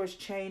working towards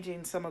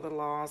changing some of the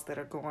laws that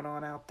are going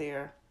on out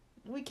there.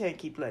 We can't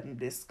keep letting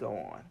this go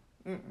on.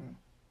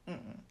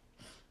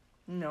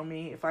 You know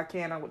me, if I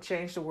can, I would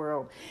change the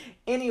world.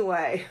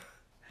 Anyway,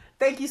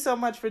 thank you so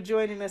much for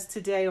joining us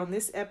today on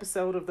this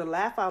episode of the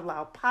Laugh Out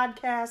Loud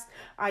podcast.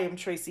 I am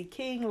Tracy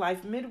King,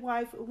 life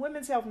midwife,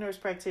 women's health nurse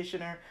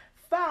practitioner,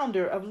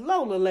 founder of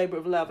Lola Labor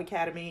of Love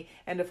Academy,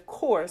 and of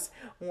course,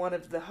 one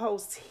of the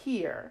hosts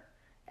here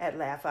at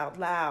Laugh Out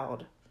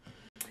Loud.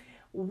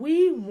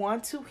 We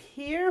want to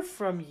hear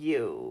from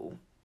you.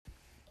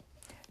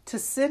 To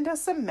send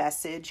us a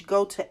message,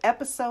 go to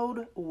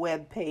episode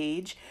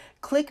webpage,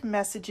 click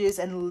messages,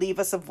 and leave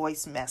us a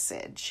voice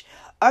message.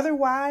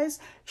 Otherwise,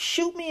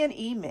 shoot me an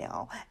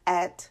email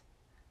at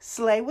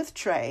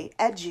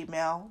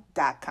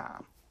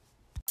slaywithtrey@gmail.com.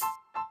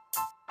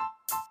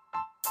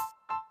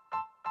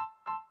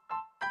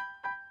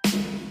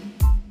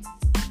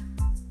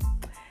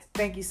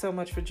 Thank you so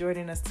much for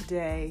joining us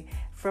today.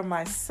 From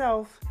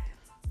myself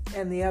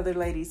and the other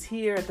ladies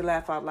here at the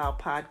Laugh Out Loud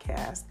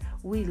podcast,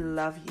 we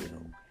love you,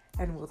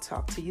 and we'll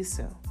talk to you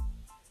soon.